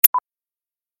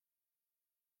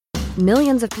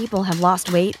Millions of people have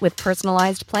lost weight with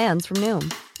personalized plans from Noom.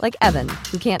 Like Evan,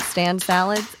 who can't stand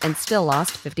salads and still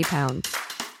lost 50 pounds.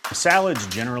 Salads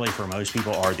generally for most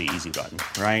people are the easy button,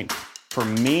 right? For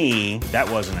me,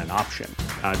 that wasn't an option.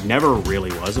 I never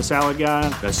really was a salad guy.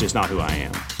 That's just not who I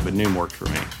am. But Noom worked for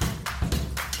me.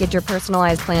 Get your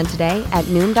personalized plan today at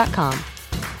Noom.com.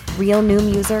 Real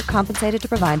Noom user compensated to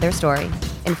provide their story.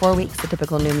 In 4 weeks, the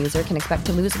typical Noom user can expect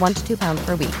to lose 1 to 2 pounds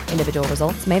per week. Individual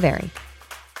results may vary.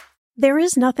 There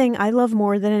is nothing I love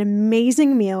more than an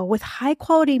amazing meal with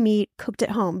high-quality meat cooked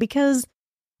at home because,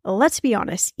 let's be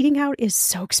honest, eating out is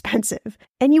so expensive.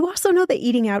 And you also know that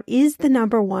eating out is the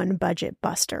 #1 budget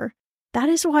buster. That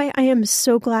is why I am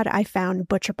so glad I found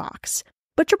ButcherBox.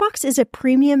 ButcherBox is a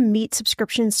premium meat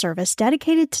subscription service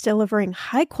dedicated to delivering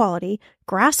high-quality,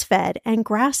 grass-fed, and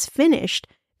grass-finished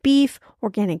beef,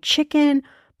 organic chicken,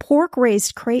 pork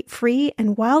raised crate-free,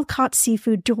 and wild-caught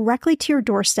seafood directly to your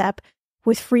doorstep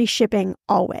with free shipping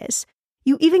always.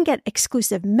 You even get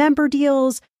exclusive member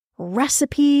deals,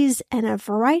 recipes, and a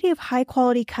variety of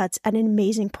high-quality cuts at an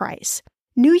amazing price.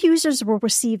 New users will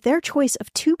receive their choice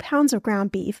of 2 pounds of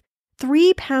ground beef,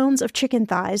 3 pounds of chicken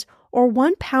thighs, or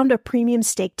 1 pound of premium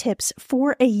steak tips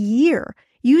for a year.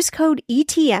 Use code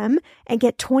ETM and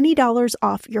get $20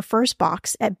 off your first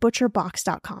box at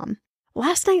butcherbox.com.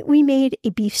 Last night we made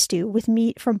a beef stew with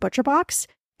meat from ButcherBox,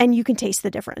 and you can taste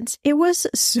the difference. It was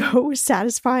so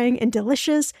satisfying and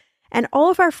delicious, and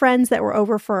all of our friends that were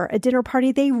over for a dinner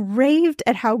party, they raved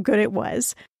at how good it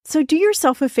was. So do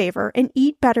yourself a favor and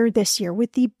eat better this year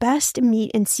with the best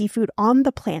meat and seafood on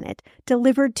the planet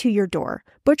delivered to your door.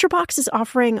 ButcherBox is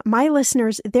offering my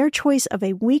listeners their choice of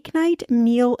a weeknight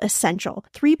meal essential: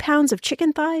 3 pounds of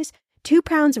chicken thighs, 2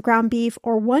 pounds of ground beef,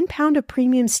 or 1 pound of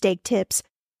premium steak tips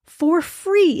for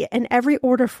free in every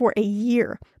order for a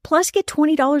year. Plus, get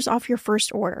 $20 off your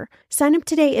first order. Sign up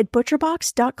today at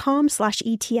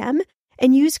butcherbox.com/ETM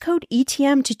and use code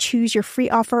ETM to choose your free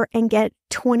offer and get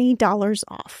 $20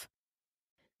 off.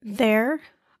 There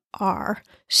are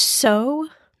so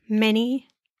many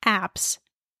apps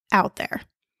out there.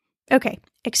 Okay,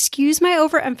 excuse my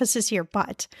overemphasis here,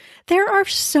 but there are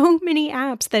so many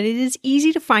apps that it is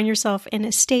easy to find yourself in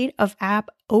a state of app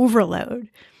overload.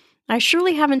 I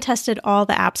surely haven't tested all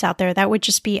the apps out there. That would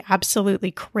just be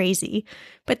absolutely crazy.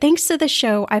 But thanks to the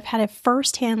show, I've had a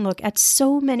firsthand look at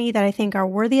so many that I think are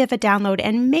worthy of a download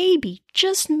and maybe,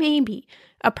 just maybe,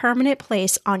 a permanent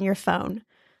place on your phone.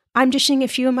 I'm dishing a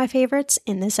few of my favorites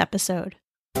in this episode.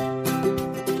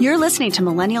 You're listening to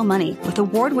Millennial Money with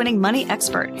award-winning money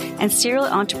expert and serial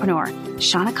entrepreneur,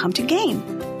 Shannah Compton Game,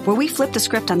 where we flip the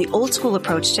script on the old school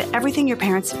approach to everything your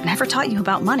parents never taught you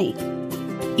about money.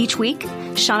 Each week,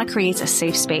 Shannah creates a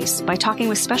safe space by talking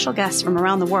with special guests from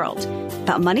around the world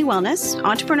about money wellness,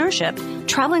 entrepreneurship,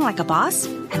 traveling like a boss,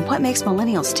 and what makes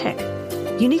millennials tick.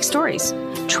 Unique stories,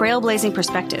 trailblazing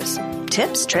perspectives,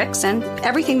 tips, tricks, and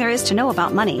everything there is to know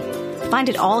about money. Find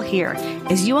it all here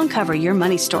as you uncover your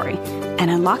money story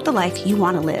and unlock the life you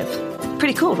want to live.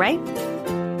 Pretty cool, right?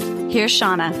 Here's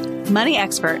Shannah, money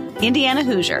expert, Indiana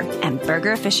Hoosier, and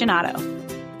burger aficionado.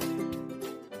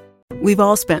 We've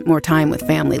all spent more time with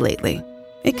family lately.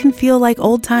 It can feel like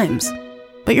old times,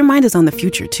 but your mind is on the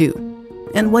future too,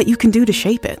 and what you can do to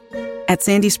shape it. At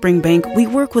Sandy Spring Bank, we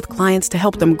work with clients to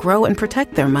help them grow and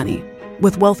protect their money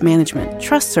with wealth management,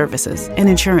 trust services, and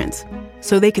insurance,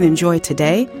 so they can enjoy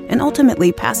today and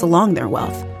ultimately pass along their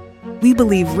wealth. We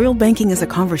believe real banking is a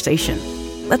conversation.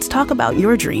 Let's talk about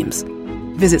your dreams.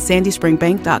 Visit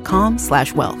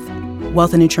sandyspringbank.com/wealth.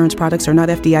 Wealth and insurance products are not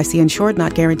FDIC insured,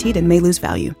 not guaranteed, and may lose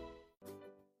value.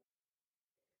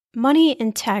 Money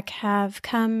and tech have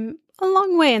come a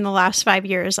long way in the last 5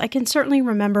 years. I can certainly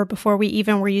remember before we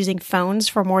even were using phones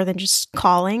for more than just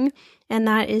calling, and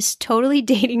that is totally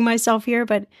dating myself here,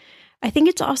 but I think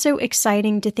it's also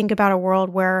exciting to think about a world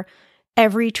where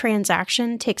every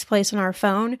transaction takes place on our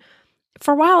phone.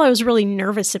 For a while, I was really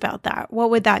nervous about that. What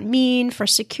would that mean for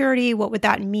security? What would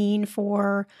that mean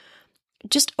for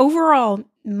just overall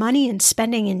money and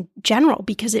spending in general?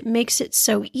 Because it makes it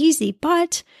so easy,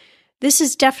 but this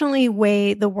is definitely the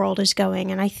way the world is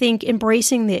going. And I think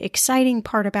embracing the exciting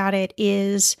part about it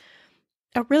is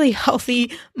a really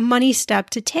healthy money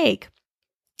step to take.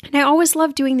 And I always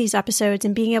love doing these episodes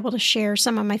and being able to share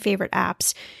some of my favorite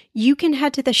apps. You can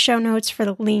head to the show notes for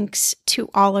the links to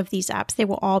all of these apps. They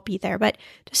will all be there. But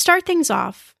to start things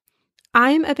off,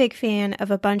 I'm a big fan of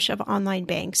a bunch of online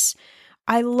banks.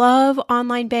 I love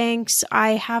online banks.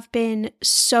 I have been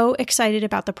so excited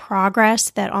about the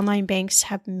progress that online banks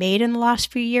have made in the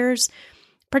last few years,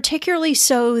 particularly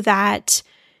so that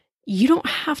you don't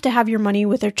have to have your money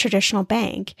with a traditional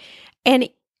bank. And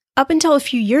Up until a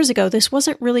few years ago, this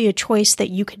wasn't really a choice that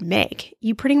you could make.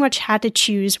 You pretty much had to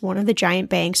choose one of the giant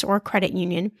banks or a credit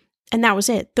union, and that was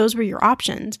it. Those were your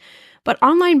options. But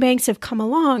online banks have come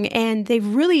along and they've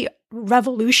really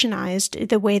revolutionized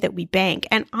the way that we bank.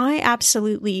 And I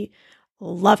absolutely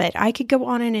love it. I could go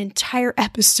on an entire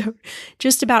episode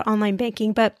just about online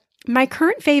banking, but my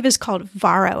current fave is called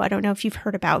Varo. I don't know if you've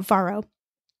heard about Varo.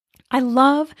 I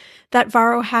love that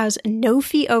Varo has no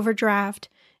fee overdraft,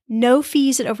 no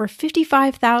fees at over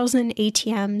 55,000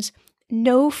 ATMs,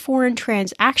 no foreign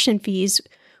transaction fees,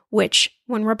 which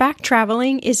when we're back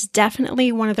traveling is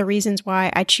definitely one of the reasons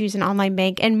why I choose an online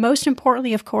bank. And most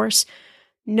importantly, of course,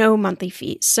 no monthly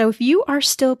fees. So if you are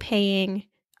still paying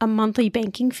a monthly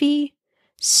banking fee,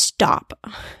 stop.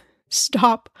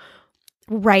 Stop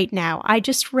right now. I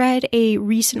just read a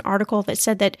recent article that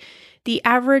said that the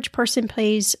average person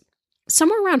pays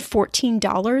somewhere around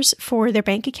 $14 for their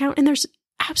bank account, and there's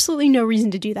absolutely no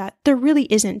reason to do that. There really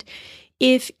isn't.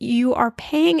 If you are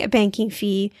paying a banking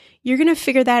fee, you're going to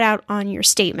figure that out on your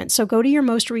statement. So go to your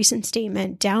most recent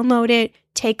statement, download it,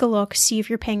 take a look, see if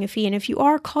you're paying a fee. And if you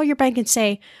are, call your bank and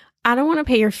say, I don't want to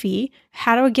pay your fee.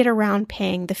 How do I get around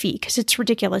paying the fee? Because it's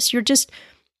ridiculous.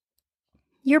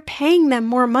 You're paying them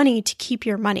more money to keep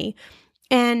your money.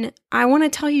 And I want to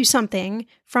tell you something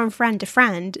from friend to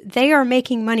friend. They are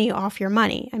making money off your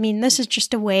money. I mean, this is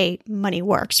just a way money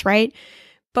works, right?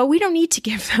 But we don't need to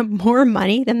give them more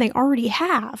money than they already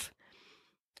have.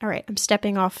 All right, I'm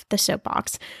stepping off the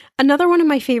soapbox. Another one of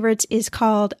my favorites is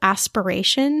called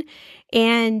Aspiration.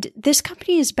 And this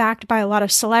company is backed by a lot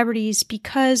of celebrities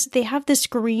because they have this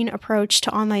green approach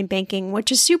to online banking,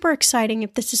 which is super exciting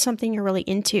if this is something you're really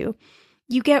into.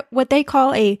 You get what they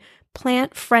call a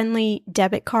plant-friendly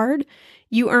debit card.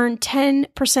 You earn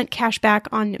 10% cash back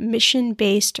on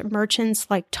mission-based merchants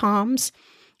like Tom's.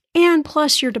 And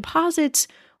plus your deposits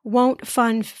won't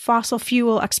fund fossil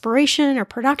fuel exploration or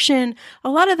production, a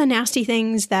lot of the nasty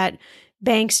things that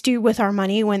banks do with our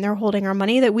money when they're holding our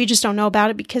money that we just don't know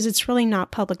about it because it's really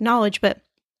not public knowledge. But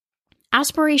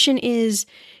Aspiration is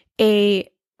a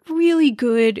really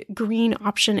good green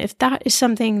option if that is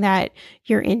something that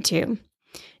you're into.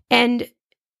 And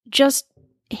just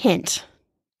hint,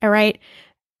 all right?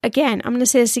 Again, I'm going to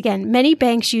say this again. Many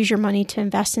banks use your money to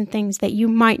invest in things that you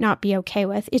might not be okay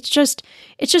with. It's just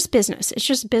business. It's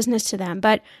just business to them.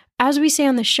 But as we say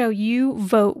on the show, you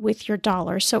vote with your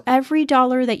dollar. So every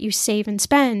dollar that you save and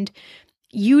spend,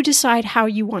 you decide how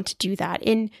you want to do that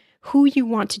and who you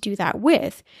want to do that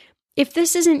with. If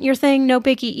this isn't your thing, no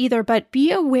biggie either, but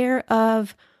be aware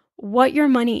of what your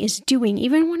money is doing,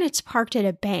 even when it's parked at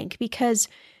a bank, because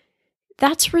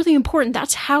that's really important.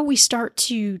 That's how we start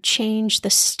to change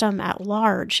the system at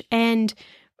large. And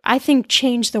I think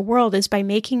change the world is by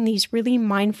making these really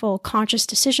mindful, conscious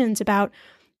decisions about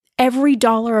every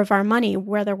dollar of our money,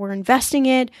 whether we're investing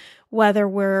it, whether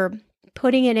we're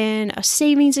putting it in a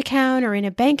savings account or in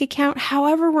a bank account,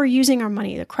 however we're using our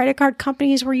money, the credit card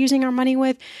companies we're using our money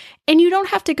with. And you don't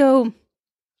have to go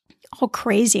all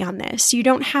crazy on this. You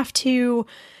don't have to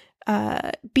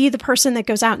be the person that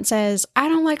goes out and says, I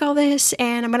don't like all this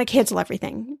and I'm going to cancel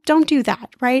everything. Don't do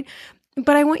that, right?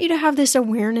 But I want you to have this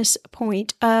awareness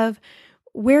point of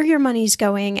where your money's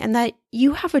going and that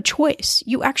you have a choice.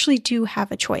 You actually do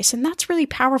have a choice. And that's really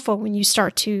powerful when you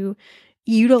start to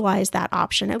utilize that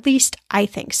option. At least I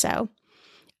think so.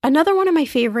 Another one of my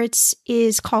favorites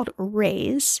is called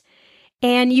Raise.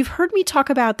 And you've heard me talk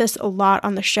about this a lot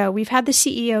on the show. We've had the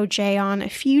CEO, Jay, on a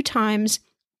few times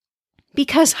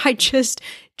because I just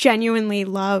genuinely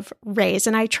love Raise.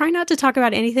 And I try not to talk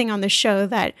about anything on the show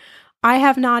that I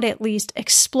have not at least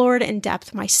explored in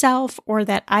depth myself or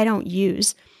that I don't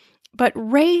use. But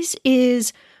Raise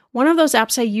is one of those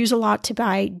apps I use a lot to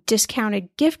buy discounted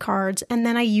gift cards, and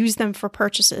then I use them for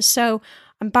purchases. So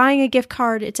I'm buying a gift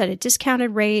card, it's at a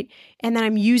discounted rate, and then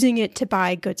I'm using it to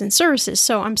buy goods and services.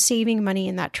 So I'm saving money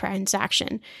in that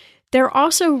transaction. They're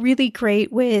also really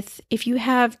great with, if you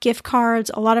have gift cards,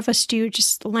 a lot of us do,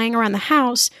 just laying around the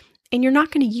house, and you're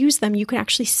not going to use them, you can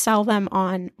actually sell them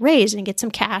on Raise and get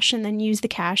some cash and then use the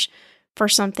cash for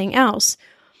something else.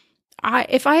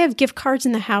 If I have gift cards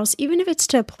in the house, even if it's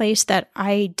to a place that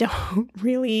I don't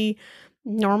really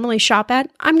normally shop at,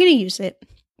 I'm going to use it.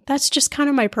 That's just kind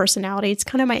of my personality. It's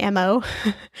kind of my MO.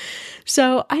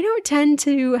 So I don't tend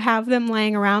to have them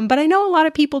laying around, but I know a lot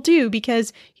of people do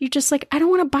because you're just like, I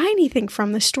don't want to buy anything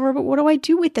from the store, but what do I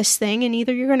do with this thing? And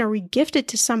either you're going to regift it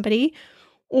to somebody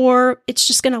or it's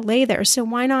just going to lay there. So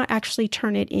why not actually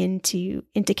turn it into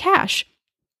cash?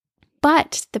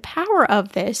 But the power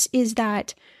of this is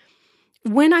that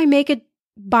when I make a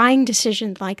buying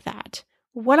decision like that,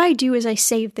 what I do is I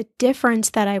save the difference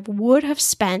that I would have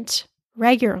spent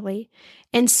regularly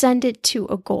and send it to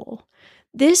a goal.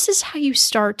 This is how you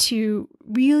start to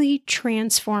really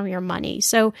transform your money.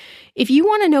 So if you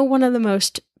want to know one of the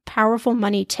most powerful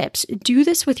money tips, do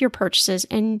this with your purchases,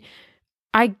 and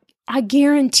I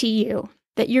guarantee you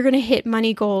that you're going to hit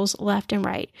money goals left and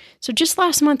right. So just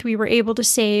last month, we were able to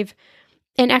save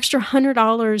an extra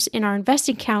 $100 in our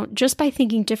investing account just by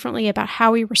thinking differently about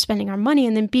how we were spending our money,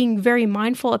 and then being very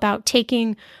mindful about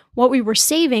taking what we were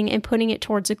saving and putting it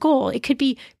towards a goal. It could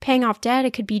be paying off debt.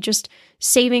 It could be just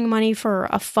saving money for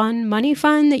a fun money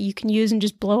fund that you can use and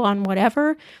just blow on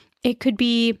whatever. It could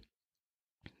be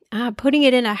putting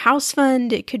it in a house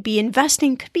fund. It could be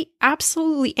investing. It could be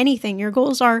absolutely anything. Your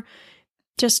goals are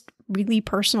just really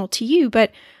personal to you.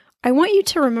 But I want you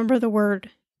to remember the word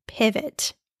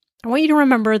pivot. I want you to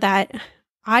remember that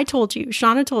I told you,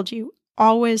 Shauna told you,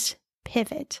 always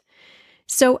pivot.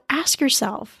 So ask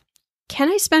yourself, can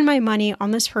I spend my money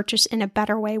on this purchase in a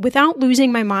better way without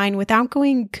losing my mind, without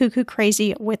going cuckoo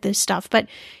crazy with this stuff? But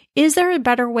is there a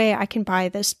better way I can buy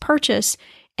this purchase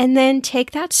and then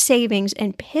take that savings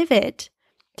and pivot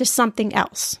to something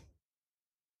else?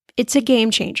 It's a game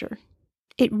changer.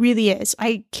 It really is.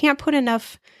 I can't put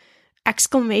enough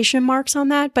exclamation marks on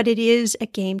that, but it is a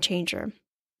game changer.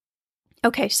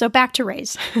 Okay, so back to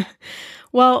Raise.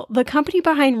 Well, the company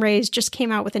behind Raise just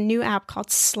came out with a new app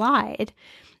called Slide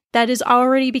that is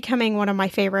already becoming one of my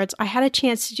favorites. I had a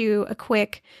chance to do a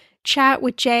quick chat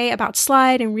with Jay about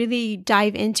Slide and really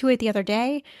dive into it the other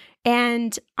day.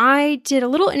 And I did a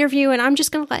little interview, and I'm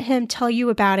just going to let him tell you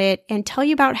about it and tell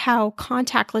you about how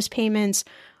contactless payments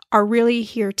are really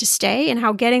here to stay, and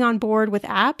how getting on board with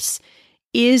apps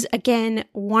is, again,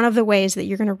 one of the ways that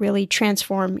you're going to really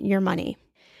transform your money.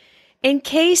 In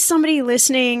case somebody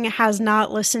listening has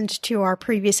not listened to our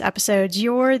previous episodes,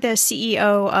 you're the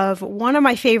CEO of one of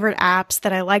my favorite apps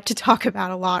that I like to talk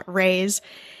about a lot, Raise.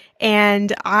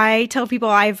 And I tell people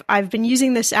I've been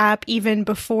using this app even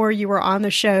before you were on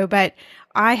the show, but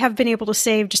I have been able to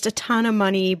save just a ton of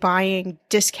money buying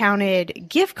discounted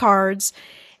gift cards.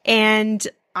 And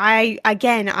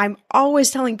I'm always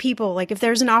telling people, like, if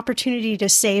there's an opportunity to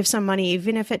save some money,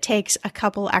 even if it takes a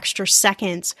couple extra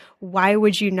seconds, why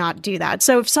would you not do that?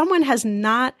 So if someone has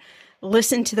not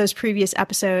listened to those previous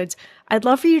episodes, I'd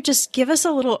love for you to just give us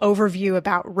a little overview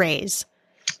about Raise.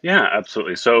 Yeah,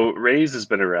 absolutely. So Raise has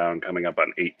been around coming up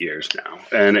on 8 years now,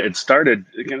 and it started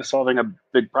kind of solving a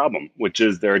big problem, which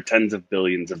is there are tens of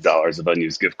billions of dollars of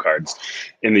unused gift cards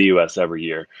in the US every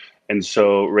year. And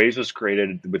so Raise was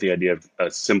created with the idea of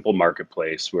a simple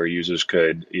marketplace where users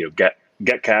could,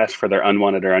 get cash for their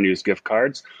unwanted or unused gift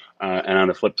cards, and on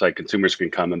the flip side, consumers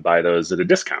can come and buy those at a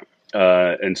discount.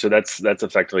 And so that's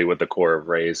effectively what the core of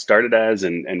Raise started as,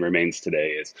 and remains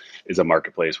today is a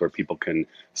marketplace where people can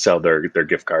sell their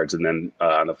gift cards, and then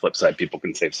on the flip side, people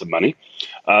can save some money.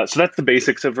 So that's the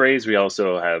basics of Raise. We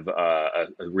also have a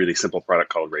really simple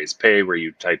product called Raise Pay, where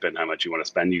you type in how much you want to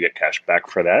spend, you get cash back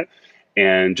for that.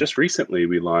 And just recently,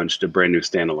 we launched a brand new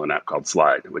standalone app called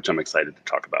Slide, which I'm excited to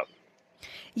talk about.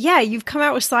 Yeah, you've come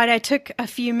out with Slide. I took a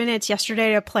few minutes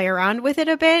yesterday to play around with it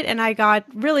a bit, and I got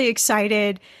really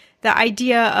excited. The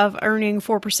idea of earning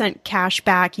 4% cash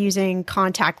back using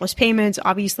contactless payments.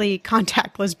 Obviously,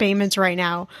 contactless payments right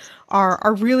now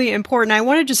are really important. I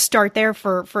want to just start there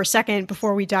for a second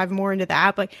before we dive more into the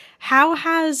app. Like, how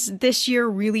has this year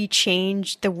really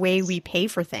changed the way we pay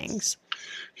for things?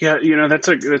 Yeah, that's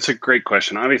a great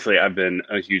question. Obviously, I've been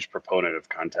a huge proponent of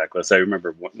contactless. I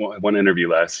remember one interview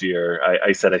last year,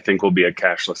 I said, I think we'll be a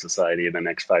cashless society in the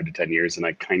next 5 to 10 years, and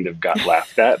I kind of got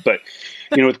laughed at. But,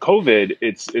 with COVID,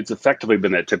 it's effectively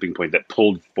been that tipping point that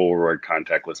pulled forward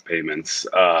contactless payments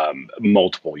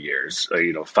multiple years,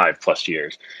 5+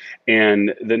 years.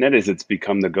 And the net is it's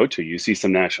become the go-to. You see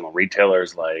some national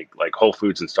retailers like Whole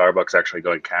Foods and Starbucks actually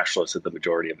going cashless at the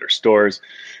majority of their stores.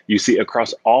 You see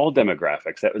across all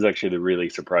demographics. That was actually the really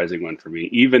surprising one for me.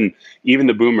 Even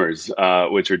the boomers,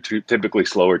 which are typically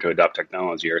slower to adopt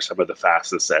technology, are some of the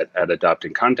fastest at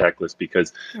adopting contactless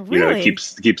because Really?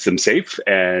 it keeps them safe,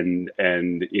 and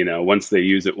once they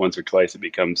use it once or twice, it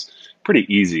becomes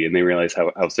pretty easy, and they realize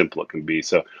how simple it can be.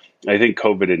 So I think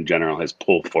COVID in general has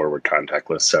pulled forward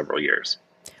contactless several years.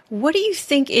 What do you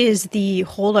think is the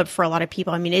holdup for a lot of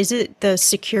people? I mean, is it the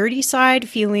security side,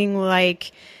 feeling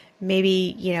like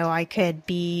maybe, I could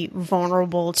be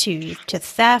vulnerable to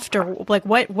theft, or like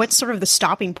what's sort of the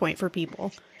stopping point for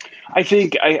people? I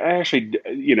think I actually,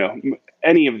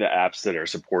 any of the apps that are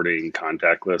supporting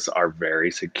contactless are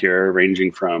very secure,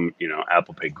 ranging from,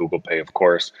 Apple Pay, Google Pay, of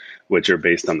course, which are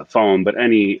based on the phone. But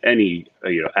any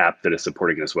app that is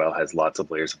supporting it as well has lots of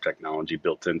layers of technology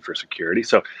built in for security.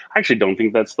 So I actually don't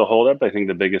think that's the holdup. I think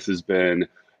the biggest has been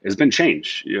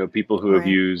change. People who have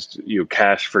Right. used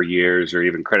cash for years or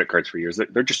even credit cards for years,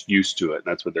 they're just used to it, and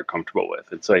that's what they're comfortable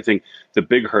with. And so I think the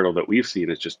big hurdle that we've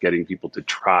seen is just getting people to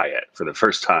try it for the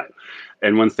first time.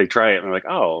 And once they try it, they're like,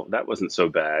 "Oh, that wasn't so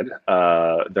bad."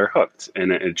 They're hooked,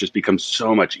 and it just becomes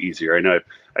so much easier. I know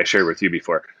I shared with you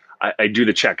before. I do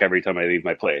the check every time I leave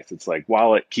my place. It's like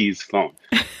wallet, keys, phone.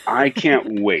 I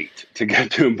can't wait to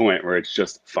get to a point where it's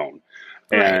just phone.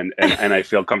 Right. And I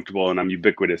feel comfortable and I'm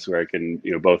ubiquitous where I can,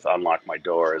 both unlock my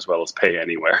door as well as pay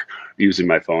anywhere using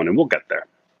my phone, and we'll get there.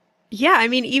 Yeah, I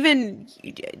mean, even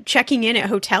checking in at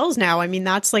hotels now, I mean,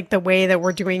 that's like the way that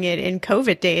we're doing it in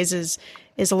COVID days is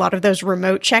a lot of those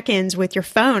remote check-ins with your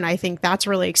phone. I think that's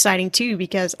really exciting too,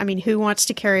 because I mean, who wants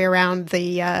to carry around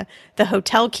the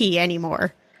hotel key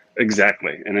anymore?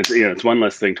 Exactly. And it's one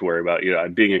less thing to worry about.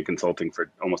 Being in consulting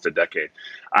for almost a decade,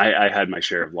 I had my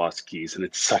share of lost keys, and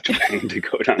it's such a pain to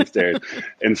go downstairs.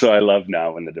 And so I love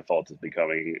now when the default is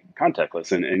becoming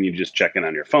contactless, and you just check in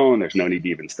on your phone. There's no need to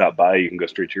even stop by. You can go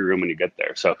straight to your room when you get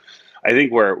there. So I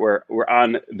think we're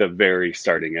on the very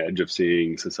starting edge of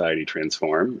seeing society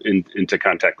transform into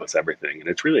contactless everything. And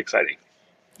it's really exciting.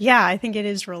 Yeah, I think it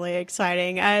is really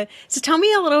exciting. So tell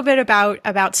me a little bit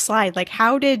about Slide. Like,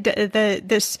 how did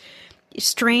this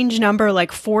strange number,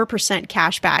 like 4%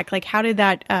 cash back, like how did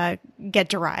that get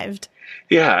derived?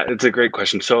 Yeah, it's a great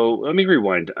question. So let me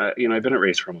rewind. I've been at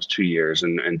Raise for almost 2 years,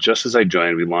 and just as I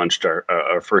joined, we launched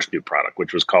our first new product,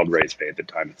 which was called Raise Pay at the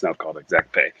time. It's now called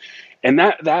ExactPay, and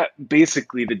that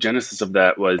basically the genesis of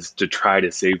that was to try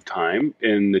to save time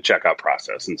in the checkout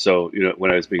process. And so when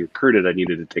I was being recruited, I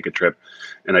needed to take a trip,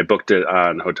 and I booked it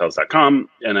on Hotels.com,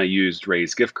 and I used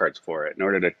Raise gift cards for it. In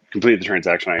order to complete the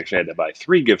transaction, I actually had to buy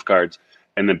 3 gift cards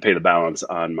and then pay the balance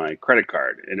on my credit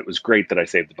card. And it was great that I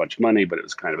saved a bunch of money, but it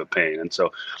was kind of a pain. And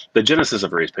so the genesis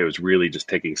of Raise Pay was really just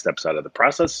taking steps out of the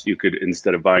process. You could,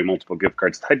 instead of buying multiple gift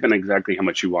cards, type in exactly how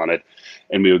much you wanted,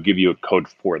 and we would give you a code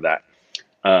for that.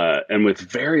 And with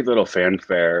very little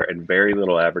fanfare and very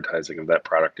little advertising of that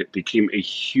product, it became a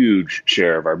huge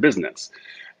share of our business.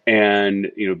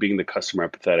 And, being the customer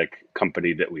empathetic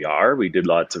company that we are, we did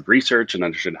lots of research and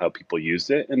understood how people used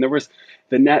it. And there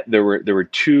were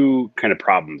 2 kind of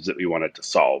problems that we wanted to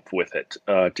solve with it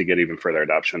to get even further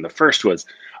adoption. The first was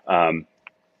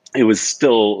it was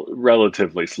still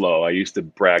relatively slow. I used to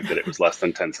brag that it was less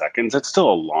than 10 seconds. It's still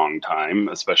a long time,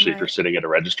 especially if you're sitting at a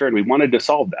register. And we wanted to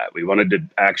solve that. We wanted to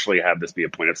actually have this be a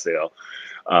point of sale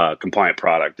compliant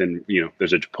product. And,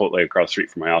 there's a Chipotle across the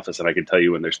street from my office. And I can tell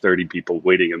you when there's 30 people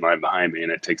waiting in line behind me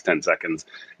and it takes 10 seconds,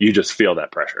 you just feel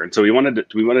that pressure. And so we wanted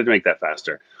to make that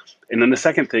faster. And then the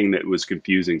second thing that was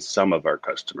confusing some of our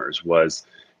customers was,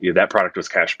 that product was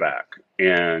cash back.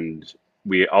 And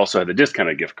we also had the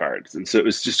discounted gift cards. And so it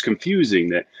was just confusing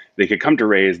that they could come to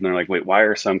Raise and they're like, wait, why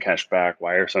are some cash back?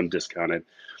 Why are some discounted?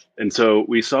 And so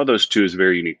we saw those 2 as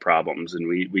very unique problems. And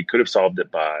we could have solved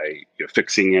it by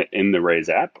fixing it in the Raise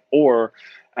app, or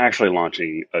actually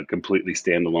launching a completely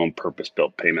standalone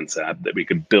purpose-built payments app that we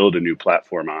could build a new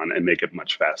platform on and make it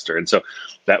much faster. And so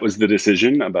that was the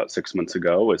decision about 6 months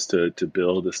ago, was to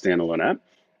build a standalone app.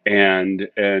 And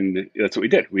that's what we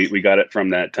did. We got it from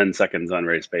that 10 seconds on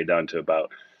Raise Pay down to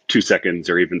about 2 seconds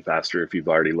or even faster if you've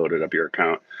already loaded up your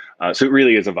account. So it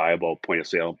really is a viable point of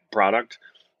sale product.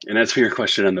 And as for your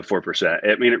question on the 4%,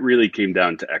 I mean, it really came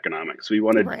down to economics. We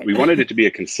wanted it to be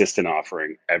a consistent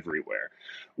offering everywhere,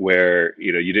 where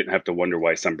you didn't have to wonder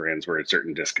why some brands were at a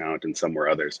certain discount and some were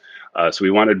others. So we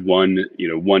wanted one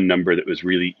number that was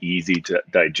really easy to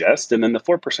digest. And then the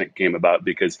 4% came about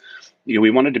because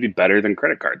we wanted to be better than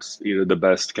credit cards. The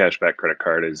best cashback credit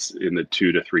card is in the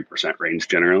 2 to 3% range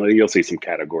generally. You'll see some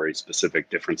category specific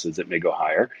differences that may go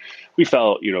higher. We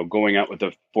felt going out with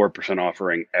a 4%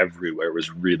 offering everywhere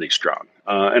was really strong,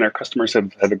 and our customers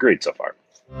have agreed so far.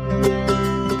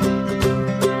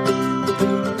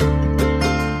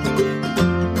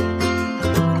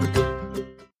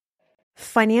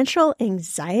 Financial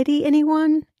anxiety,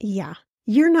 anyone? Yeah,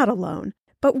 you're not alone.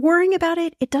 But worrying about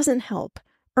it doesn't help.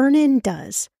 Earnin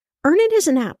does. Earnin is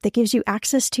an app that gives you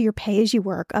access to your pay as you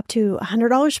work up to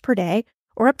 $100 per day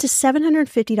or up to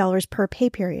 $750 per pay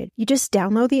period. You just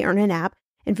download the Earnin app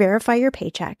and verify your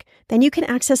paycheck. Then you can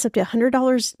access up to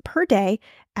 $100 per day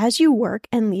as you work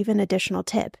and leave an additional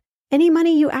tip. Any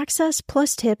money you access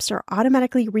plus tips are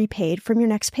automatically repaid from your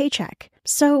next paycheck.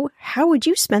 So how would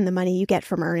you spend the money you get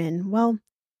from Earnin? Well,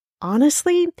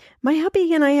 Honestly, my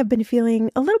hubby and I have been feeling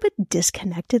a little bit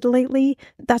disconnected lately.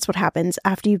 That's what happens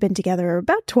after you've been together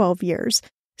about 12 years.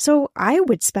 So I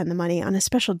would spend the money on a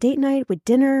special date night with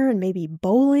dinner and maybe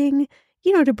bowling,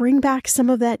 to bring back some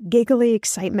of that giggly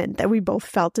excitement that we both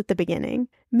felt at the beginning.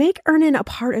 Make Earnin a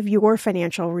part of your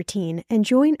financial routine and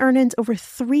join Earnin's over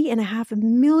 3.5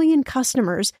 million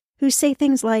customers who say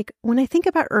things like, when I think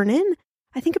about Earnin,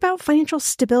 I think about financial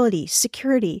stability,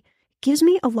 security. It gives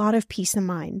me a lot of peace of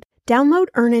mind. Download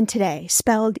Earnin today,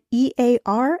 spelled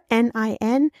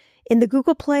EARNIN, in the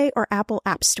Google Play or Apple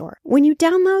App Store. When you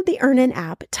download the Earnin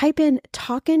app, type in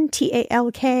Talkin',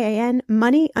 TALKAN,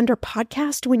 money under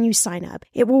podcast when you sign up.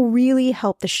 It will really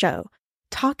help the show.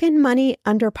 Talkin' money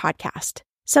under podcast.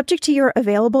 Subject to your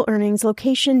available earnings,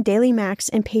 location, daily max,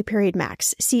 and pay period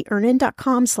max. See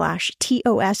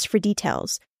earnin.com/TOS for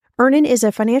details. Earnin is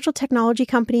a financial technology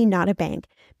company, not a bank.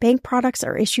 Bank products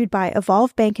are issued by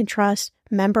Evolve Bank and Trust,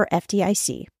 member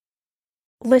FDIC.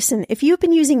 Listen, if you've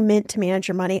been using Mint to manage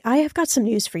your money, I have got some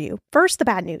news for you. First, the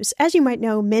bad news. As you might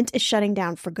know, Mint is shutting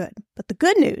down for good. But the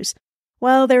good news?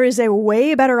 Well, there is a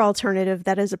way better alternative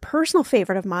that is a personal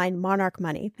favorite of mine, Monarch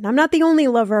Money. And I'm not the only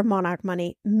lover of Monarch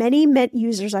Money. Many Mint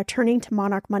users are turning to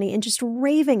Monarch Money and just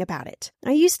raving about it.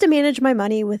 I used to manage my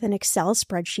money with an Excel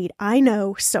spreadsheet. I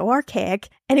know, so archaic,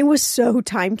 and it was so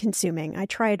time-consuming. I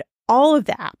tried all of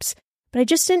the apps, but I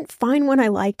just didn't find one I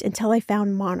liked until I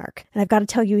found Monarch. And I've got to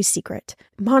tell you a secret.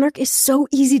 Monarch is so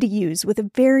easy to use with a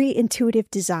very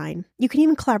intuitive design. You can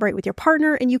even collaborate with your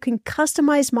partner and you can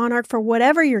customize Monarch for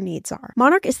whatever your needs are.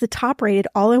 Monarch is the top-rated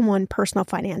all-in-one personal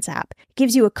finance app. It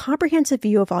gives you a comprehensive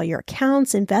view of all your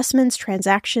accounts, investments,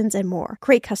 transactions, and more.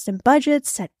 Create custom budgets,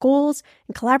 set goals,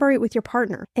 and collaborate with your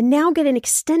partner. And now get an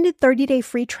extended 30-day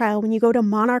free trial when you go to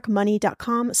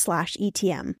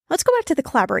monarchmoney.com/ETM. Let's go back to the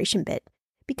collaboration bit.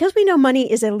 Because we know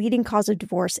money is a leading cause of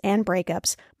divorce and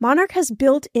breakups, Monarch has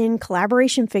built-in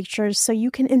collaboration features so you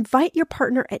can invite your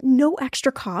partner at no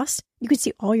extra cost. You can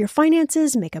see all your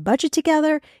finances, make a budget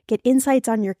together, get insights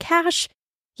on your cash.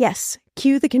 Yes,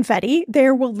 cue the confetti.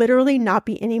 There will literally not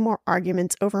be any more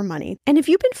arguments over money. And if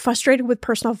you've been frustrated with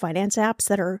personal finance apps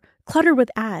that are cluttered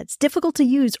with ads, difficult to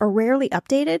use, or rarely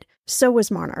updated, so was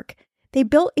Monarch. They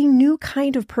built a new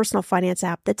kind of personal finance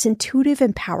app that's intuitive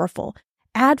and powerful,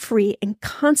 ad-free, and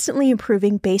constantly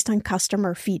improving based on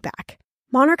customer feedback.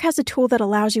 Monarch has a tool that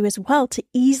allows you as well to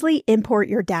easily import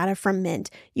your data from Mint.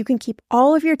 You can keep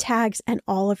all of your tags and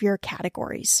all of your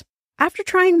categories. After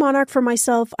trying Monarch for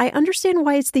myself, I understand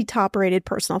why it's the top-rated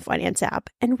personal finance app.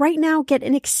 And right now, get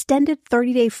an extended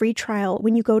 30-day free trial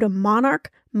when you go to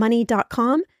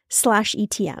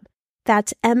monarchmoney.com/ETM.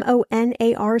 That's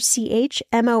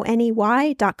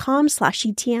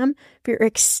monarchmoney.com/ETM for your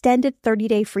extended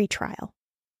 30-day free trial.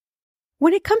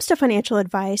 When it comes to financial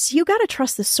advice, you got to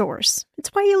trust the source. It's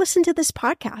why you listen to this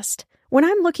podcast. When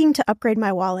I'm looking to upgrade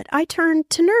my wallet, I turn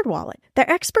to NerdWallet. Their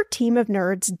expert team of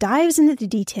nerds dives into the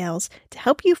details to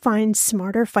help you find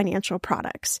smarter financial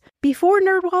products. Before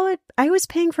NerdWallet, I was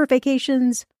paying for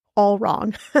vacations all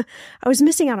wrong. I was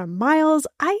missing out on miles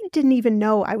I didn't even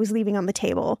know I was leaving on the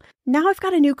table. Now I've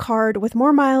got a new card with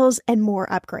more miles and more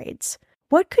upgrades.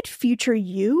 What could future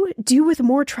you do with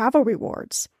more travel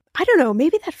rewards? I don't know,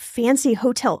 maybe that fancy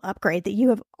hotel upgrade that you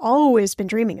have always been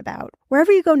dreaming about. Wherever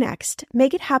you go next,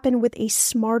 make it happen with a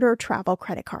smarter travel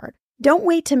credit card. Don't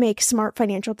wait to make smart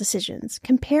financial decisions.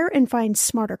 Compare and find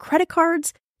smarter credit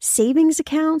cards, savings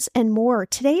accounts, and more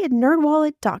today at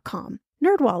nerdwallet.com.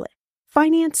 NerdWallet.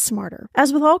 Finance smarter.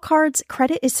 As with all cards,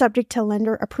 credit is subject to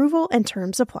lender approval and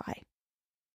terms apply.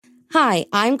 Hi,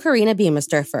 I'm Karina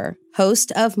Beamisturfer,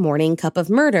 host of Morning Cup of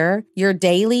Murder, your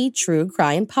daily true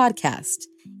crime podcast.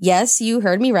 Yes, you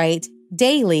heard me right.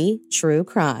 Daily true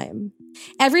crime.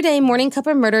 Every day, Morning Cup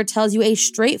of Murder tells you a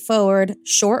straightforward,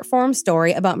 short-form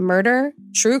story about murder,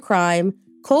 true crime,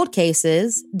 cold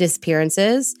cases,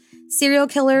 disappearances, serial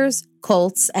killers,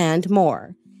 cults, and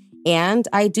more. And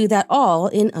I do that all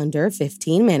in under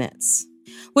 15 minutes.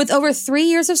 With over 3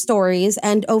 years of stories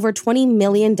and over 20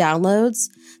 million downloads,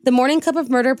 the Morning Cup of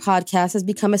Murder podcast has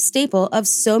become a staple of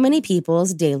so many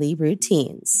people's daily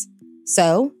routines.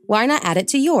 So, why not add it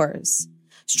to yours?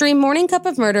 Stream Morning Cup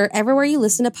of Murder everywhere you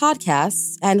listen to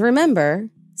podcasts, and remember,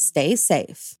 stay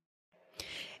safe.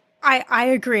 I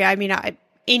agree. I mean,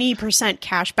 any percent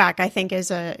cash back, I think, is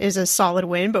a solid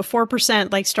win, but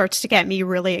 4% starts to get me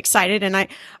really excited. And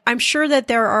I'm sure that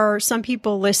there are some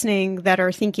people listening that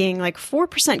are thinking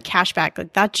 4% cash back,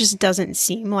 that just doesn't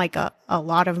seem like a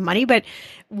lot of money. But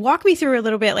walk me through a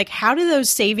little bit, how do those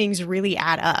savings really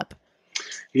add up?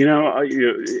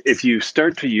 If you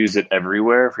start to use it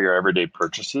everywhere for your everyday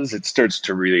purchases, it starts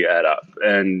to really add up.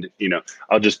 And,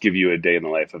 I'll just give you a day in the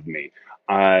life of me.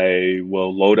 I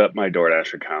will load up my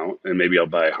DoorDash account and maybe I'll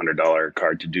buy $100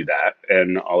 card to do that.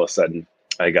 And all of a sudden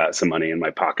I got some money in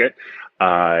my pocket.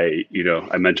 I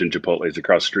mentioned Chipotle's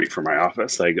across the street from my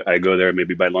office. I go there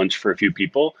maybe buy lunch for a few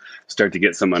people, start to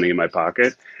get some money in my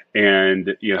pocket,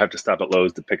 and have to stop at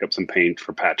Lowe's to pick up some paint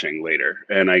for patching later,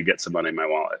 and I get some money in my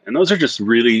wallet. And those are just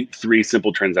really three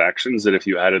simple transactions that if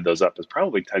you added those up is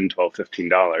probably $10, $12,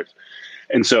 $15.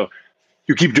 And so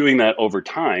you keep doing that over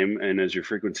time, and as your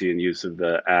frequency and use of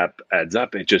the app adds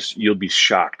up, you'll be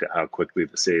shocked at how quickly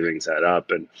the savings add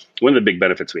up. And one of the big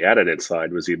benefits we added in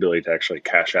Slide was the ability to actually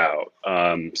cash out.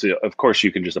 So of course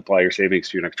you can just apply your savings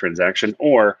to your next transaction,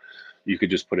 or you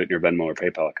could just put it in your Venmo or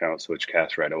PayPal account, switch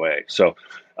cash right away. So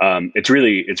it's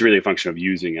really a function of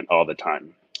using it all the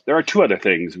time. There are two other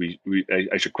things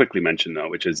I should quickly mention though,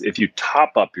 which is if you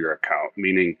top up your account,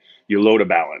 meaning you load a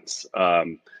balance,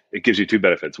 it gives you two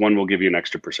benefits. One will give you an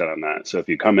extra % on that. So if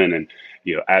you come in and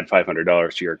add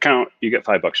 $500 to your account, you get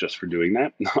 $5 just for doing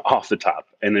that off the top,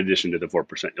 in addition to the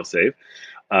 4% you'll save.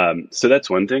 So that's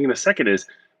one thing. And the second is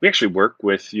we actually work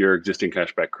with your existing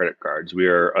cashback credit cards. We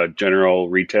are a general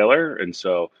retailer, and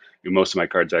so most of my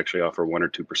cards actually offer 1 or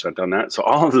 2% on that. So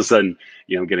all of a sudden,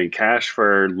 I'm getting cash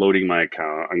for loading my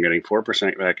account. I'm getting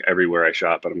 4% back everywhere I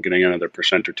shop, but I'm getting another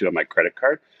 % or 2 on my credit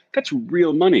card. That's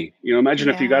real money. Imagine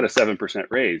if you got a 7%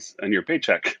 raise on your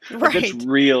paycheck. Right. That's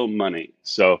real money.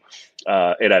 So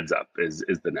it adds up is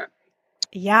the net.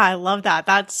 Yeah, I love that.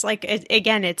 That's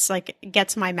it's like it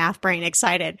gets my math brain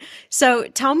excited. So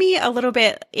tell me a little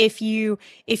bit, if you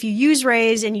use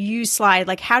Raise and you use Slide,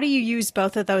 like how do you use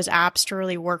both of those apps to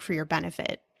really work for your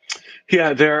benefit?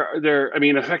 Yeah,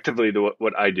 effectively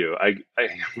what I do, I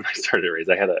when I started Raise,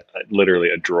 I had literally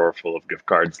a drawer full of gift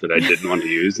cards that I didn't want to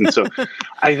use. And so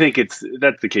I think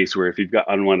that's the case where if you've got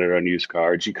unwanted, unused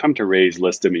cards, you come to Raise,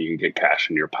 list them, and you can get cash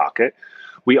in your pocket.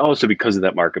 We also, because of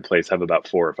that marketplace, have about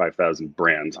 4,000 or 5,000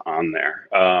 brands on there.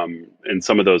 And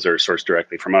some of those are sourced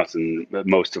directly from us, and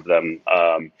most of them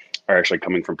are actually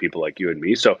coming from people like you and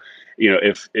me. So,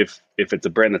 if it's a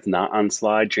brand that's not on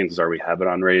Slide, chances are we have it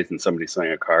on Raise and somebody's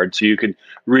selling a card. So you can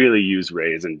really use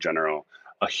Raise in general.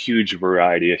 A huge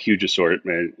variety, a huge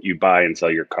assortment. You buy and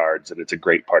sell your cards, and it's a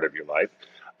great part of your life.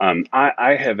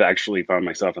 I have actually found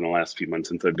myself in the last few months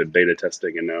since I've been beta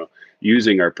testing and now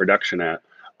using our production app.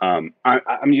 I'm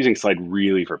using Slide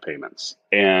really for payments,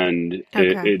 and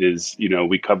it is,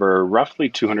 we cover roughly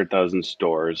 200,000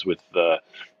 stores with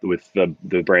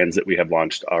the brands that we have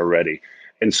launched already.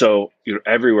 And so,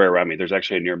 everywhere around me, there's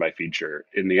actually a nearby feature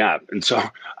in the app. And so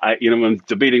when I'm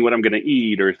debating what I'm going to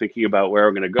eat or thinking about where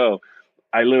I'm going to go,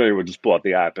 I literally would just pull out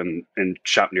the app and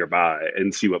shop nearby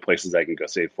and see what places I can go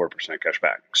save 4% cash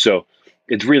back. So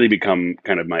it's really become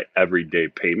kind of my everyday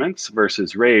payments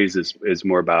versus Raise is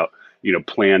more about,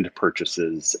 planned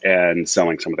purchases and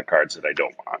selling some of the cards that I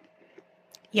don't want.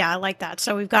 Yeah, I like that.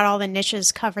 So we've got all the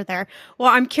niches covered there. Well,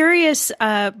 I'm curious,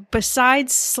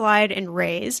 besides Slide and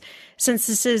Raise, since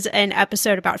this is an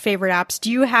episode about favorite apps,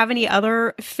 do you have any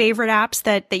other favorite apps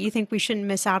that you think we shouldn't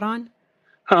miss out on?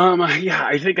 Yeah,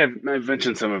 I think I've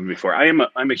mentioned some of them before. I'm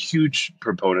a huge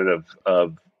proponent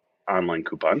of online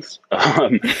coupons.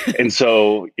 And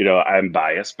so, I'm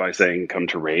biased by saying come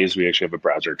to Raise. We actually have a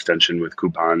browser extension with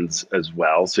coupons as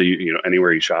well. So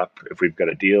anywhere you shop, if we've got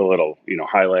a deal, it'll,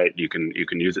 highlight, you can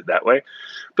use it that way.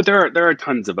 But there are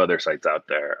tons of other sites out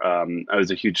there.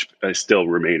 I still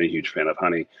remain a huge fan of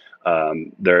Honey.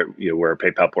 We're a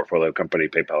PayPal portfolio company.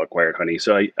 PayPal acquired Honey.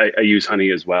 So I use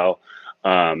Honey as well.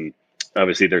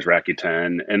 Obviously, there's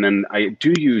Rakuten. And then I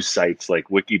do use sites like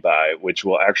Wikibuy, which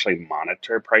will actually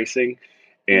monitor pricing.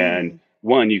 And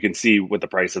one, you can see what the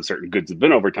price of certain goods have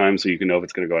been over time, so you can know if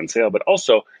it's going to go on sale. But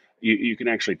also, you can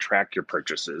actually track your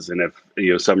purchases. And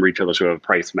if some retailers have a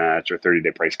price match or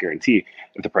 30-day price guarantee,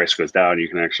 if the price goes down, you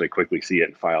can actually quickly see it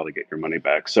and file to get your money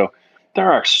back. So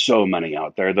there are so many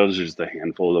out there. Those are just a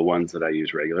handful of the ones that I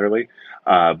use regularly.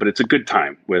 But it's a good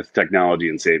time with technology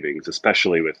and savings,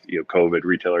 especially with COVID.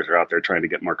 Retailers are out there trying to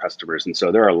get more customers. And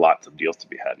so there are lots of deals to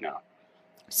be had now.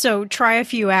 So try a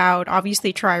few out.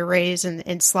 Obviously, try Raise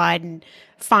and Slide and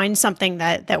find something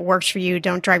that works for you.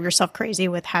 Don't drive yourself crazy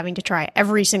with having to try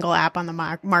every single app on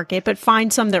the market, but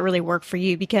find some that really work for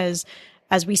you because,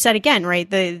 as we said again, right,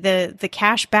 the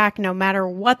cash back, no matter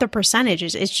what the percentage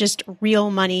is, it's just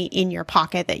real money in your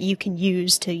pocket that you can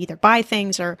use to either buy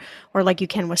things or like you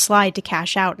can with Slide to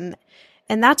cash out. And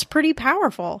that's pretty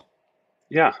powerful.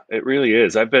 Yeah, it really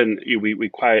is. We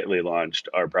quietly launched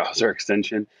our browser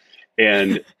extension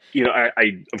and,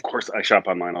 I of course I shop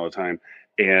online all the time,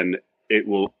 and it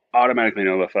will automatically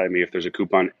notify me if there's a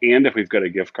coupon, and if we've got a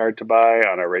gift card to buy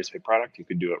on our RaisePay product, you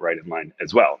can do it right in line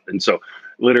as well. And so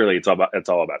literally it's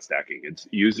all about stacking. It's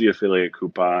use the affiliate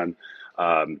coupon,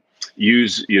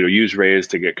 use Raise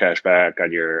to get cash back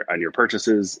on your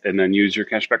purchases, and then use your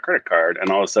cashback credit card, and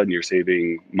all of a sudden you're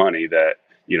saving money that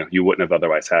you wouldn't have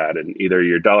otherwise had. And either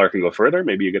your dollar can go further,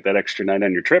 maybe you get that extra night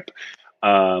on your trip,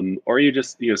 or you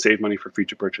just save money for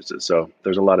future purchases. So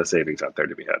there's a lot of savings out there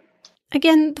to be had.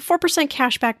 Again, the 4%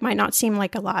 cashback might not seem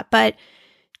like a lot, but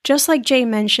just like Jay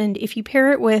mentioned, if you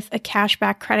pair it with a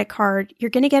cashback credit card, you're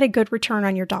going to get a good return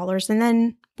on your dollars. And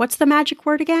then what's the magic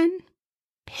word again?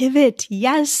 Pivot.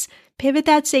 Yes, pivot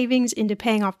that savings into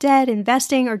paying off debt,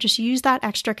 investing, or just use that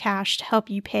extra cash to help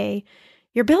you pay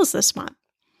your bills this month.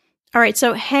 All right,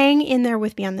 so hang in there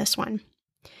with me on this one.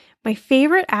 My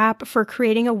favorite app for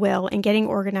creating a will and getting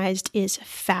organized is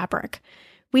Fabric.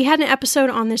 We had an episode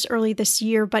on this early this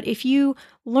year, but if you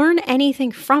learn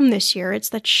anything from this year, it's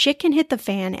that shit can hit the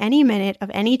fan any minute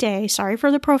of any day. Sorry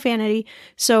for the profanity.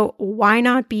 So why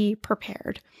not be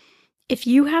prepared? If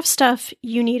you have stuff,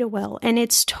 you need a will, and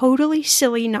it's totally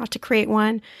silly not to create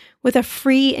one with a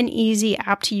free and easy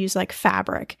app to use like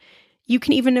Fabric. You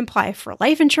can even apply for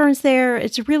life insurance there.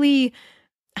 It's really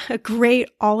a great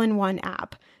all-in-one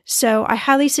app. So I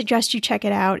highly suggest you check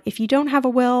it out. If you don't have a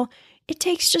will, it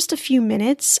takes just a few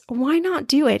minutes. Why not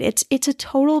do it? It's a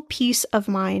total peace of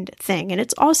mind thing. And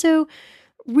it's also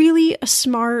really a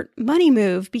smart money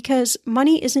move, because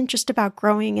money isn't just about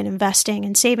growing and investing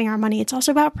and saving our money. It's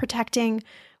also about protecting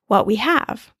what we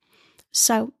have.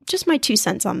 So just my 2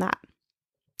 cents on that.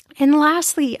 And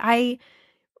lastly, I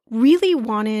really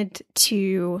wanted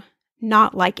to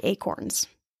not like acorns.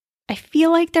 I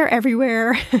feel like they're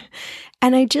everywhere.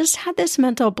 And I just had this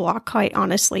mental block, quite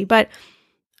honestly, but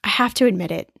I have to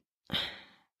admit it.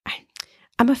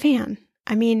 I'm a fan.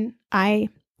 I mean,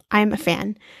 I'm a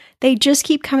fan. They just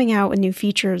keep coming out with new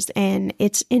features, and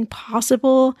it's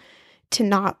impossible to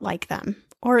not like them,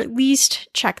 or at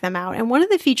least check them out. And one of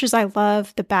the features I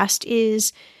love the best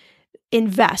is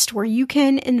Invest, where you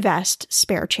can invest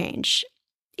spare change.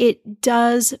 It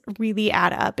does really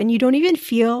add up, and you don't even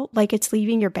feel like it's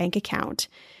leaving your bank account.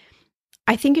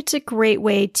 I think it's a great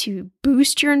way to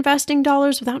boost your investing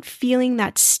dollars without feeling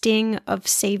that sting of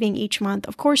saving each month.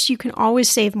 Of course, you can always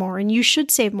save more, and you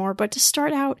should save more, but to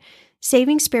start out,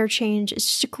 saving spare change is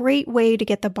just a great way to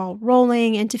get the ball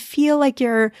rolling and to feel like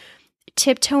you're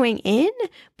tiptoeing in,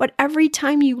 but every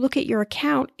time you look at your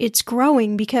account, it's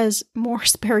growing because more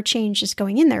spare change is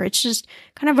going in there. It's just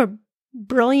kind of a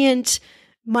brilliant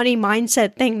money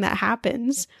mindset thing that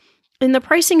happens. And the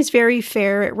pricing is very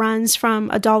fair. It runs from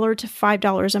 $1 to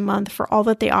 $5 a month for all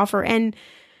that they offer. And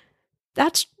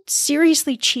that's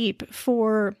seriously cheap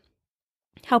for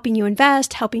helping you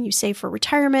invest, helping you save for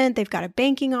retirement. They've got a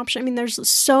banking option. I mean, there's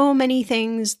so many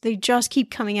things. They just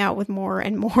keep coming out with more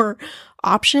and more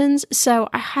options. So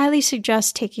I highly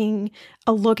suggest taking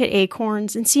a look at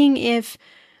Acorns and seeing if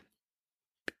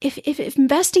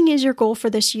investing is your goal for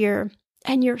this year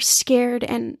and you're scared,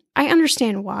 and I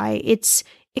understand why.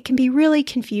 It can be really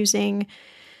confusing.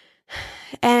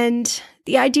 And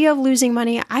the idea of losing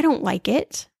money, I don't like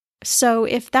it. So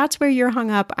if that's where you're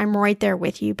hung up, I'm right there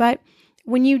with you. But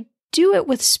when you do it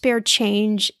with spare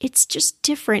change, it's just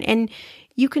different. And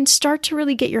you can start to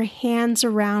really get your hands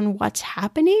around what's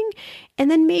happening.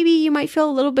 And then maybe you might feel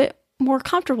a little bit more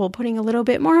comfortable putting a little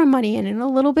bit more money in and a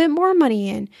little bit more money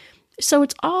in. So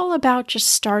it's all about just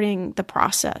starting the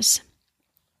process.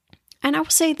 And I will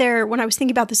say there, when I was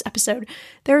thinking about this episode,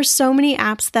 there are so many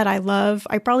apps that I love.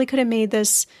 I probably could have made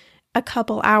this a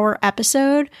couple-hour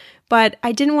episode, but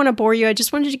I didn't want to bore you. I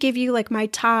just wanted to give you like my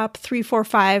top 3, 4,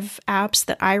 5 apps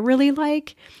that I really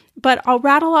like. But I'll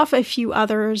rattle off a few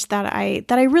others that I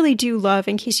really do love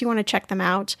in case you want to check them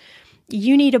out.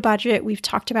 You Need a Budget. We've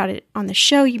talked about it on the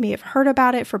show. You may have heard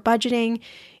about it for budgeting.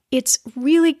 It's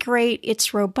really great.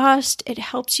 It's robust. It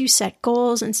helps you set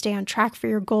goals and stay on track for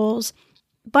your goals.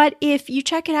 But if you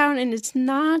check it out and it's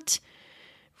not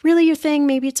really your thing,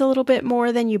 maybe it's a little bit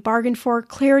more than you bargained for,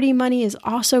 Clarity Money is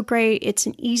also great. It's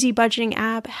an easy budgeting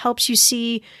app, helps you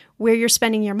see where you're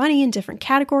spending your money in different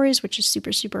categories, which is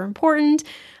super, super important.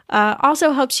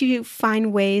 Also helps you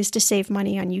find ways to save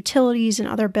money on utilities and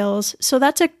other bills. So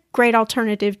that's a great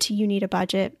alternative to You Need a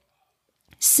Budget.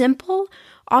 Simple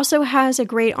also has a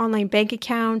great online bank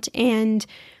account, and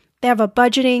they have a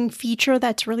budgeting feature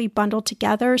that's really bundled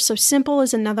together. So Simple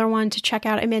is another one to check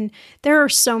out. I mean, there are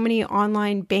so many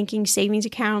online banking savings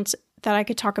accounts that I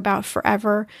could talk about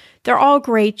forever. They're all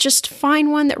great. Just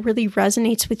find one that really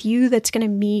resonates with you, that's going to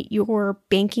meet your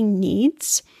banking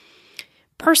needs.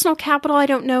 Personal Capital, I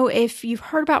don't know if you've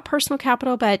heard about Personal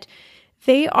Capital, but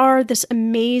They are this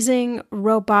amazing,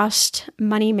 robust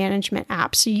money management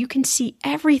app. So you can see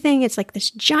everything. It's like this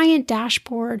giant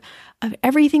dashboard of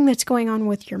everything that's going on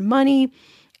with your money.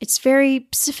 It's very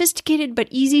sophisticated but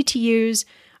easy to use.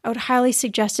 I would highly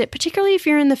suggest it, particularly if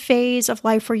you're in the phase of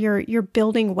life where you're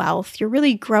building wealth, you're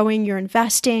really growing, you're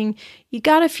investing, you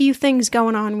got a few things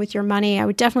going on with your money. I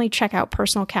would definitely check out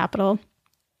Personal Capital.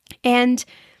 And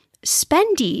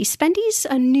Spendy's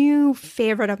a new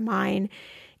favorite of mine.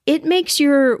 It makes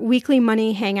your weekly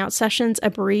money hangout sessions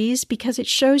a breeze because it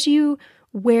shows you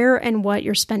where and what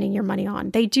you're spending your money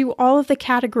on. They do all of the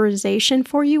categorization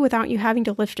for you without you having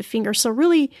to lift a finger. So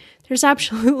really, there's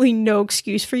absolutely no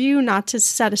excuse for you not to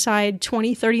set aside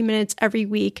 20, 30 minutes every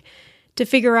week to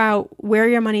figure out where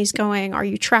your money's going. Are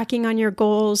you tracking on your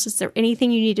goals? Is there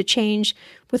anything you need to change?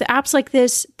 With apps like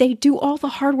this, they do all the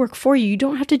hard work for you. You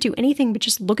don't have to do anything but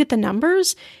just look at the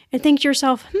numbers and think to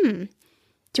yourself,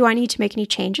 do I need to make any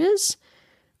changes?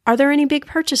 Are there any big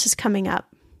purchases coming up?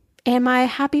 Am I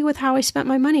happy with how I spent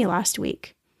my money last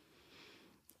week?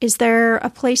 Is there a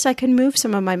place I could move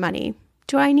some of my money?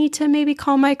 Do I need to maybe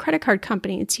call my credit card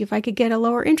company and see if I could get a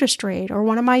lower interest rate, or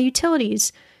one of my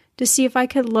utilities to see if I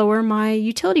could lower my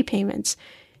utility payments?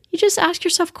 You just ask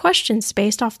yourself questions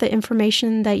based off the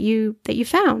information that you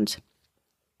found.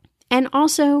 And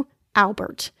also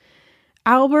Albert.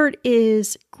 Albert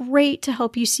is great to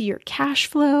help you see your cash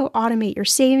flow, automate your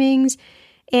savings,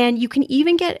 and you can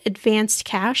even get advanced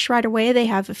cash right away. They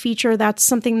have a feature that's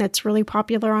something that's really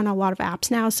popular on a lot of apps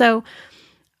now. So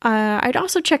I'd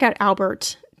also check out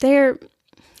Albert. They're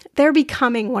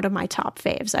becoming one of my top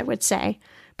faves, I would say.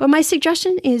 But my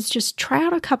suggestion is just try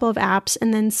out a couple of apps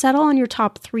and then settle on your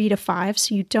top 3 to 5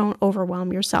 so you don't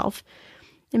overwhelm yourself.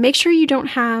 And make sure you don't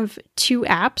have 2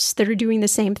 apps that are doing the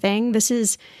same thing. This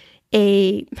is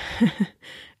a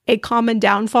common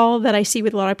downfall that I see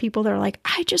with a lot of people. They're like,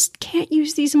 I just can't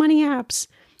use these money apps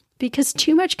because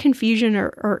too much confusion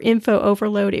or info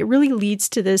overload, it really leads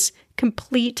to this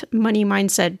complete money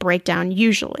mindset breakdown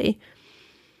usually.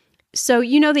 So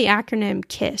you know the acronym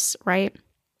KISS, right?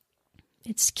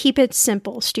 It's keep it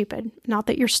simple, stupid. Not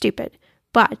that you're stupid,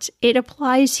 but it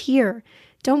applies here.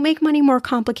 Don't make money more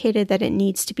complicated than it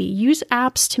needs to be. Use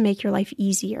apps to make your life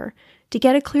easier, to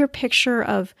get a clear picture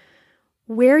of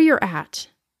where you're at,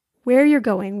 where you're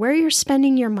going, where you're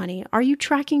spending your money. Are you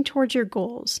tracking towards your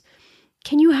goals?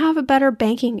 Can you have a better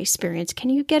banking experience? Can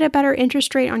you get a better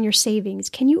interest rate on your savings?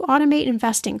 Can you automate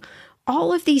investing?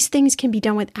 All of these things can be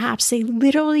done with apps. They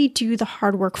literally do the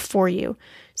hard work for you.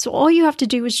 So all you have to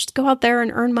do is just go out there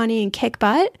and earn money and kick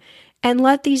butt and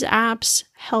let these apps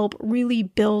help really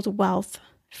build wealth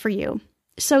for you.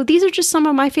 So these are just some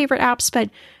of my favorite apps, but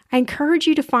I encourage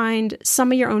you to find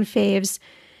some of your own faves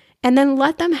and then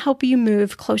let them help you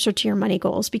move closer to your money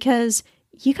goals because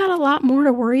you got a lot more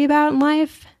to worry about in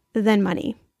life than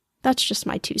money. That's just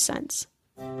my 2 cents.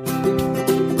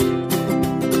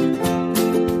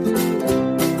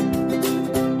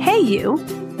 Hey, you.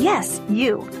 Yes,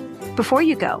 you. Before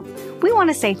you go, we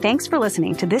want to say thanks for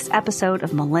listening to this episode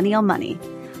of Millennial Money.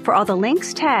 For all the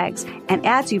links, tags, and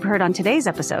ads you've heard on today's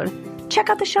episode, check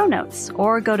out the show notes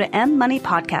or go to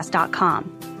mmoneypodcast.com,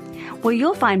 where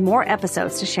you'll find more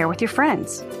episodes to share with your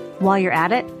friends. While you're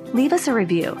at it, leave us a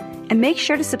review and make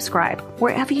sure to subscribe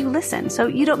wherever you listen so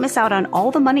you don't miss out on all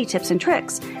the money tips and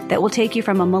tricks that will take you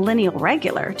from a millennial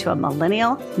regular to a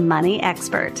millennial money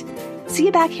expert. See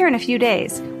you back here in a few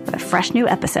days with a fresh new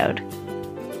episode.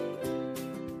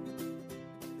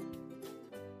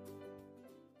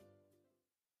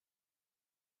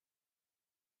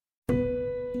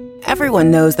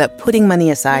 Everyone knows that putting money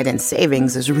aside in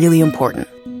savings is really important.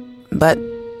 But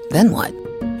then what?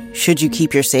 Should you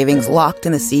keep your savings locked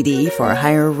in a CD for a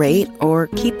higher rate or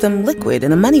keep them liquid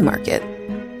in a money market?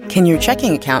 Can your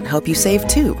checking account help you save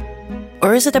too?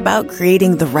 Or is it about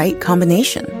creating the right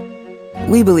combination?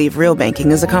 We believe real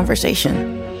banking is a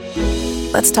conversation.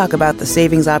 Let's talk about the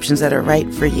savings options that are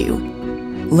right for you.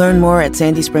 Learn more at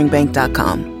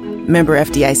sandyspringbank.com. Member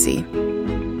FDIC.